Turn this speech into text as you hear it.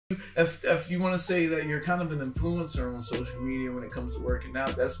If you want to say that you're kind of an influencer on social media when it comes to working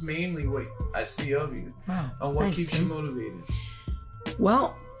out, that's mainly what I see of you. Wow. And what Thanks, keeps Tim. you motivated?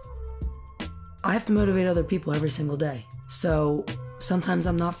 Well, I have to motivate other people every single day. So sometimes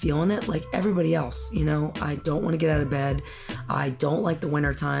I'm not feeling it like everybody else. You know, I don't want to get out of bed. I don't like the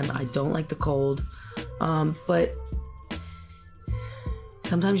winter time. I don't like the cold. But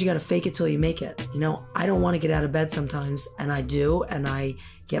sometimes you got to fake it till you make it. You know, I don't want to get out of bed sometimes, and I do, and I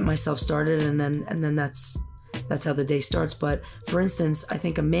get myself started, and then that's how the day starts. But for instance, I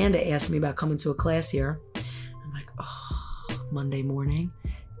think Amanda asked me about coming to a class here. I'm like, oh, Monday morning.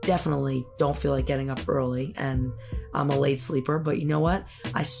 Definitely don't feel like getting up early, and I'm a late sleeper, but you know what?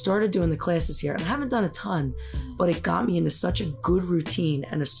 I started doing the classes here, and I haven't done a ton, but it got me into such a good routine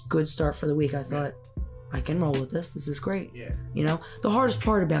and a good start for the week. I thought, I can roll with this. This is great. Yeah. You know, the hardest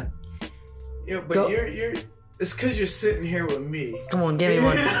part about... Yeah, but you're it's because you're sitting here with me. Come on, give me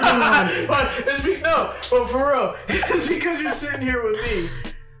one. But for real, it's because you're sitting here with me.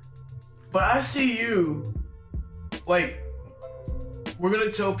 But I see you, like... We're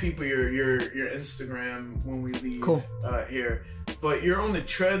gonna tell people your Instagram when we leave here, but you're on the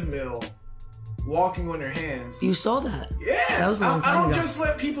treadmill, walking on your hands. You saw that? Yeah, that was a long time I don't ago. just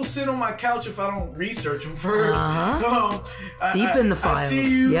let people sit on my couch if I don't research them first. Deep in the files. I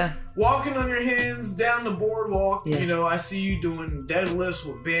see you walking on your hands down the boardwalk. Yeah. You know, I see you doing deadlifts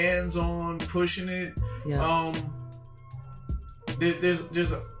with bands on, pushing it. Yeah.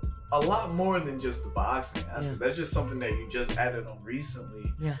 There's a lot more than just the boxing aspect. Yeah. That's just something that you just added on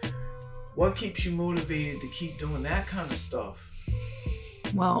recently. Yeah. What keeps you motivated to keep doing that kind of stuff?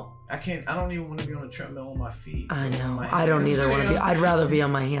 Well, I don't even want to be on a treadmill on my feet. I know. I don't either want to be. I'd rather be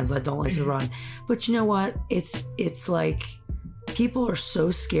on my hands. I don't like to run. But you know what? It's like people are so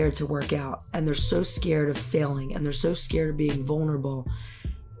scared to work out, and they're so scared of failing, and they're so scared of being vulnerable.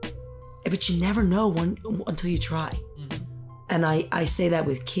 But you never know until you try. Mm-hmm. And I say that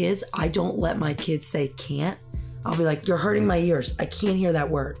with kids. I don't let my kids say can't. I'll be like, you're hurting my ears. I can't hear that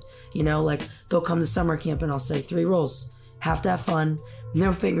word. You know, like they'll come to summer camp and I'll say 3 rolls. Have to have fun.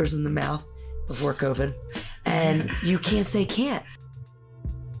 No fingers in the mouth before COVID. And you can't say can't.